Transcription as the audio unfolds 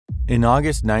In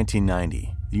August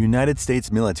 1990, the United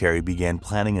States military began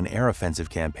planning an air offensive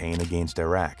campaign against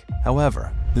Iraq.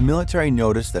 However, the military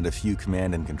noticed that a few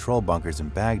command and control bunkers in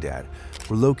Baghdad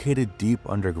were located deep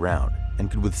underground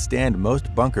and could withstand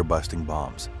most bunker-busting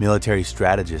bombs. Military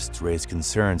strategists raised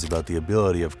concerns about the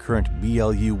ability of current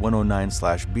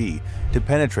BLU-109/B to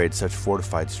penetrate such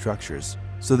fortified structures.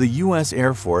 So the U.S.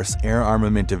 Air Force Air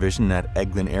Armament Division at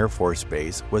Eglin Air Force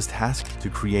Base was tasked to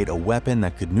create a weapon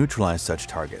that could neutralize such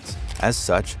targets. As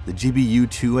such, the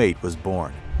GBU-28 was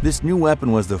born. This new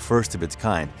weapon was the first of its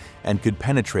kind and could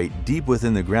penetrate deep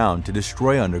within the ground to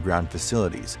destroy underground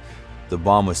facilities. The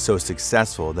bomb was so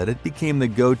successful that it became the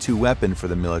go-to weapon for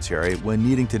the military when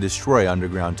needing to destroy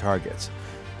underground targets.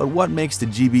 But what makes the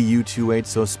GBU-28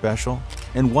 so special?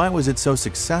 And why was it so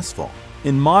successful?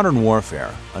 In modern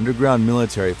warfare, underground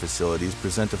military facilities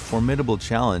present a formidable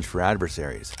challenge for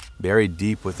adversaries. Buried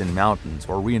deep within mountains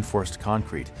or reinforced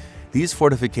concrete, these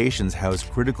fortifications house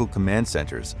critical command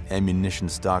centers, ammunition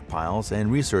stockpiles,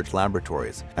 and research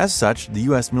laboratories. As such, the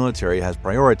U.S. military has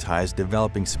prioritized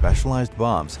developing specialized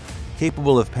bombs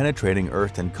capable of penetrating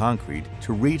earth and concrete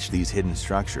to reach these hidden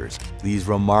structures. These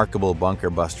remarkable bunker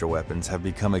buster weapons have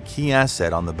become a key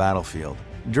asset on the battlefield.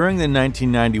 During the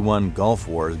 1991 Gulf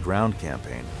War's ground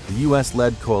campaign, the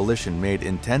U.S.-led coalition made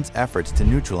intense efforts to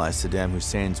neutralize Saddam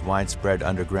Hussein's widespread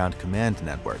underground command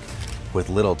network. With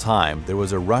little time, there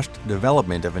was a rushed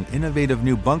development of an innovative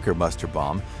new bunker buster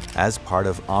bomb as part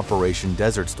of Operation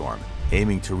Desert Storm,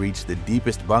 aiming to reach the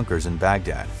deepest bunkers in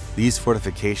Baghdad. These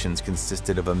fortifications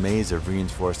consisted of a maze of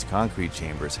reinforced concrete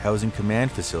chambers housing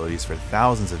command facilities for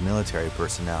thousands of military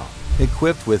personnel.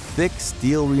 Equipped with thick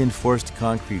steel-reinforced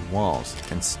concrete walls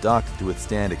and stocked to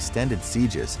withstand extended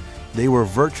sieges, they were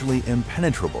virtually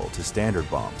impenetrable to standard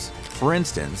bombs. For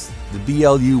instance, the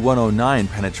BLU-109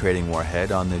 penetrating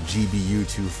warhead on the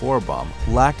GBU-24 bomb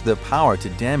lacked the power to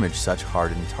damage such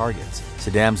hardened targets.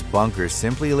 Saddam's bunkers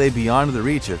simply lay beyond the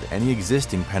reach of any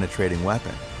existing penetrating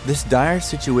weapon. This dire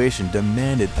situation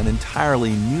demanded an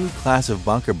entirely new class of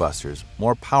bunker busters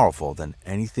more powerful than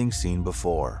anything seen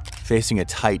before. Facing a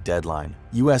tight deadline,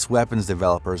 U.S. weapons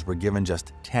developers were given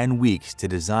just 10 weeks to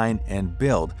design and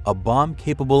build a bomb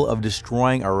capable of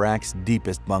destroying Iraq's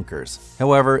deepest bunkers.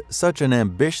 However, such an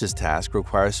ambitious task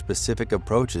requires specific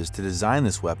approaches to design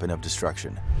this weapon of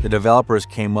destruction. The developers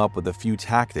came up with a few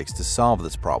tactics to solve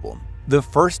this problem. The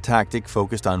first tactic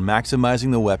focused on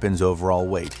maximizing the weapon's overall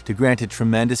weight to grant it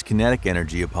tremendous kinetic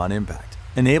energy upon impact,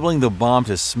 enabling the bomb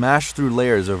to smash through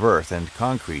layers of earth and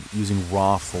concrete using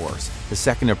raw force. The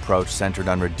second approach centered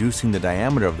on reducing the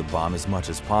diameter of the bomb as much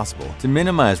as possible to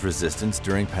minimize resistance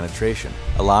during penetration,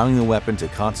 allowing the weapon to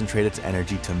concentrate its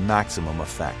energy to maximum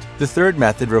effect. The third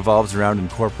method revolves around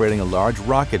incorporating a large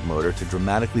rocket motor to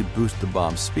dramatically boost the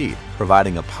bomb's speed,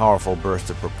 providing a powerful burst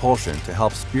of propulsion to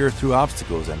help spear through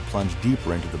obstacles and plunge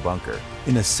deeper into the bunker.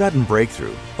 In a sudden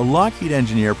breakthrough, a Lockheed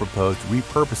engineer proposed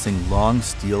repurposing long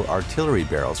steel artillery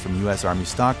barrels from U.S. Army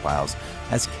stockpiles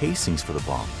as casings for the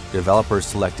bomb. Developers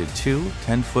selected two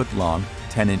 10-foot-long,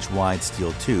 10-inch wide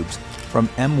steel tubes from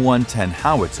M110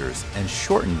 howitzers and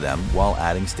shortened them while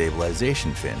adding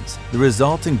stabilization fins. The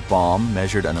resulting bomb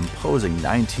measured an imposing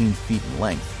 19 feet in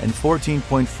length and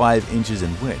 14.5 inches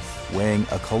in width, weighing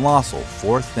a colossal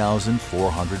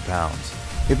 4,400 pounds.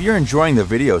 If you're enjoying the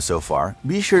video so far,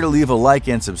 be sure to leave a like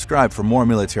and subscribe for more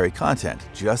military content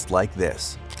just like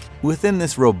this. Within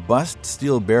this robust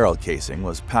steel barrel casing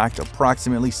was packed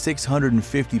approximately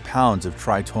 650 pounds of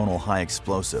tritonal high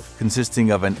explosive,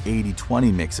 consisting of an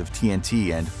 80-20 mix of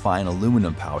TNT and fine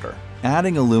aluminum powder.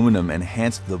 Adding aluminum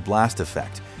enhanced the blast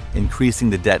effect, increasing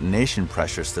the detonation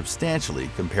pressure substantially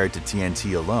compared to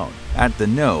TNT alone. At the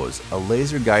nose, a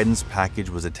laser guidance package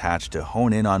was attached to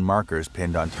hone in on markers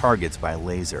pinned on targets by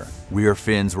laser. Rear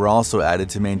fins were also added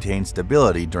to maintain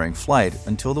stability during flight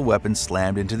until the weapon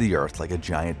slammed into the earth like a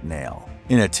giant nail.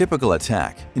 In a typical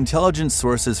attack, intelligence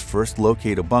sources first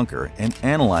locate a bunker and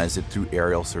analyze it through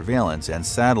aerial surveillance and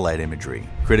satellite imagery.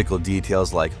 Critical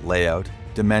details like layout,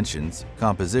 dimensions,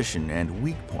 composition, and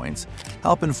weak points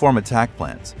help inform attack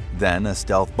plans. Then, a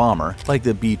stealth bomber, like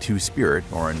the B-2 Spirit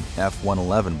or an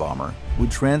F-111 bomber, would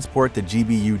transport the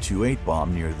GBU-28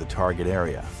 bomb near the target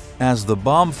area. As the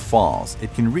bomb falls,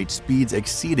 it can reach speeds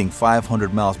exceeding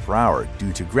 500 miles per hour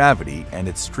due to gravity and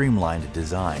its streamlined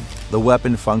design. The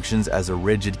weapon functions as a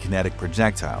rigid kinetic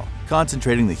projectile,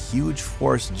 concentrating the huge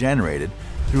force generated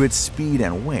through its speed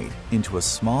and weight into a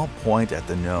small point at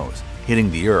the nose.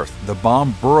 Hitting the earth, the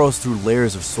bomb burrows through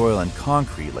layers of soil and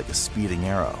concrete like a speeding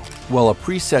arrow. While a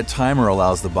preset timer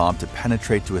allows the bomb to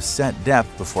penetrate to a set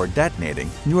depth before detonating,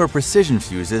 newer precision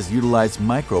fuses utilize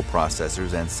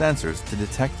microprocessors and sensors to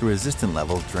detect the resistance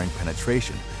levels during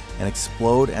penetration and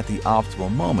explode at the optimal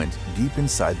moment deep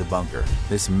inside the bunker.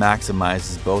 This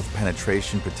maximizes both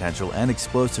penetration potential and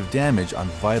explosive damage on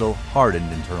vital,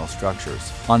 hardened internal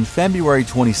structures. On February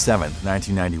 27,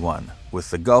 1991, with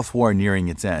the Gulf War nearing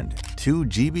its end, 2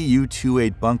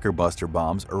 GBU-28 bunker buster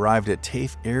bombs arrived at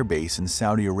Taif Air Base in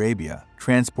Saudi Arabia,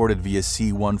 transported via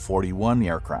C-141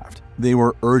 aircraft. They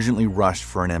were urgently rushed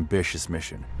for an ambitious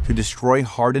mission: to destroy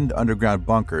hardened underground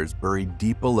bunkers buried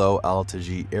deep below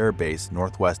Al-Taji Air Base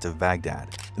northwest of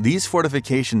Baghdad. These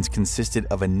fortifications consisted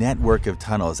of a network of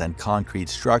tunnels and concrete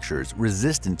structures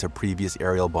resistant to previous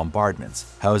aerial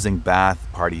bombardments. Housing Ba'ath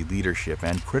Party leadership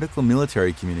and critical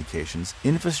military communications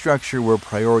infrastructure were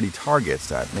priority targets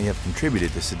that may have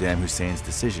contributed to Saddam Hussein's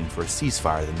decision for a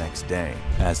ceasefire the next day.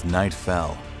 As night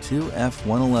fell, 2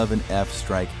 F-111F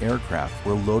strike aircraft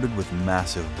were loaded with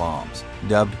massive bombs.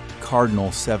 Dubbed Cardinal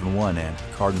 7-1 and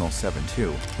Cardinal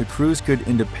 7-2, the crews could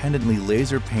independently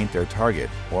laser paint their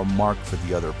target or mark for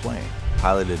the other plane.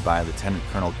 Piloted by Lieutenant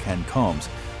Colonel Ken Combs,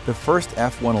 the first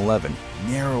F-111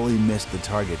 narrowly missed the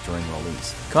target during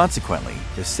release. Consequently,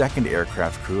 the second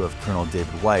aircraft crew of Colonel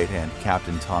David White and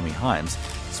Captain Tommy Himes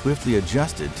swiftly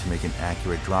adjusted to make an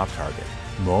accurate drop target.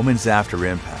 Moments after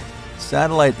impact,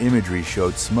 satellite imagery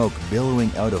showed smoke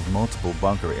billowing out of multiple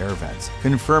bunker air vents,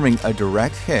 confirming a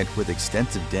direct hit with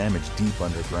extensive damage deep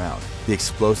underground. The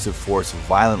explosive force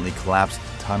violently collapsed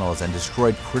the tunnels and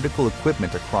destroyed critical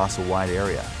equipment across a wide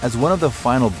area. As one of the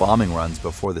final bombing runs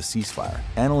before the ceasefire,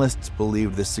 analysts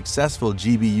believed the successful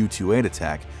GBU-28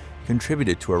 attack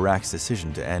contributed to Iraq's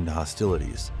decision to end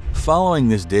hostilities. Following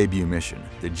this debut mission,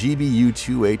 the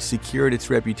GBU-28 secured its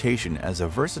reputation as a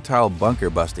versatile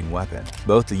bunker-busting weapon.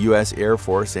 Both the U.S. Air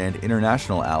Force and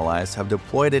international allies have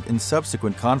deployed it in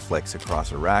subsequent conflicts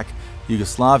across Iraq,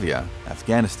 Yugoslavia,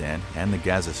 Afghanistan, and the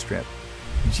Gaza Strip.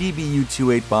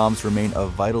 GBU-28 bombs remain a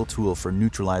vital tool for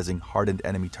neutralizing hardened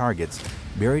enemy targets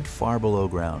buried far below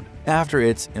ground. After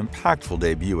its impactful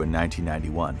debut in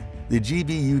 1991, the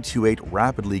GBU-28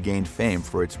 rapidly gained fame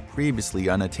for its previously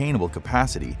unattainable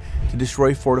capacity to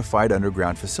destroy fortified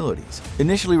underground facilities.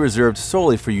 Initially reserved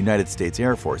solely for United States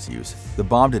Air Force use, the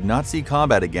bomb did not see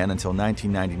combat again until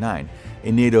 1999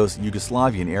 in NATO's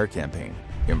Yugoslavian air campaign.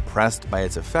 Impressed by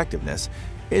its effectiveness,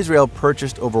 Israel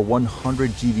purchased over 100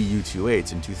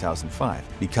 GBU-28s in 2005,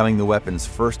 becoming the weapon's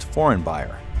first foreign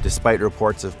buyer. Despite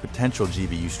reports of potential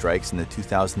GBU strikes in the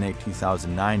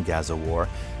 2008-2009 Gaza war,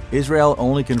 Israel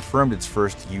only confirmed its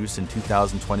first use in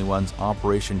 2021's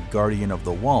Operation Guardian of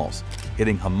the Walls,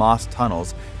 hitting Hamas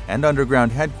tunnels and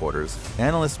underground headquarters.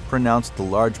 Analysts pronounced the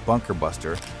large bunker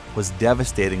buster was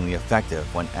devastatingly effective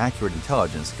when accurate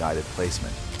intelligence guided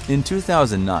placement. In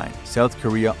 2009, South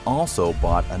Korea also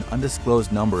bought an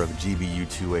undisclosed number of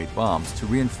GBU-28 bombs to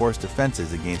reinforce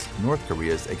defenses against North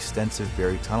Korea's extensive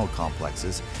buried tunnel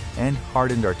complexes and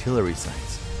hardened artillery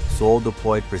sites. Seoul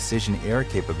deployed precision air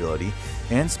capability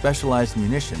and specialized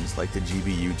munitions like the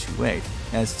GBU-28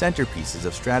 as centerpieces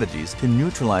of strategies to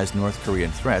neutralize North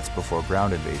Korean threats before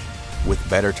ground invasion. With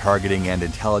better targeting and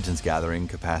intelligence gathering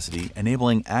capacity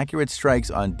enabling accurate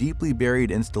strikes on deeply buried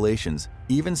installations,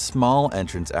 even small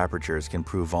entrance apertures can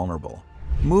prove vulnerable.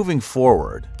 Moving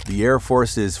forward, the Air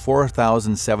Force's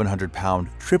 4,700-pound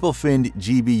triple-finned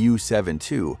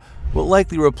GBU-72 will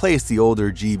likely replace the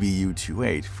older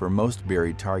GBU-28 for most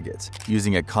buried targets,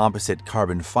 using a composite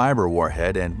carbon fiber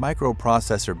warhead and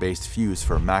microprocessor-based fuse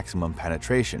for maximum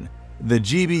penetration. The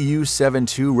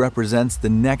GBU-72 represents the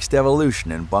next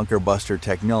evolution in bunker buster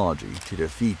technology to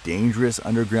defeat dangerous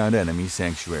underground enemy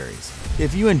sanctuaries.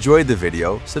 If you enjoyed the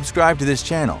video, subscribe to this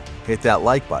channel, hit that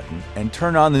like button, and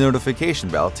turn on the notification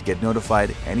bell to get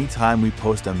notified anytime we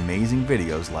post amazing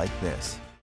videos like this.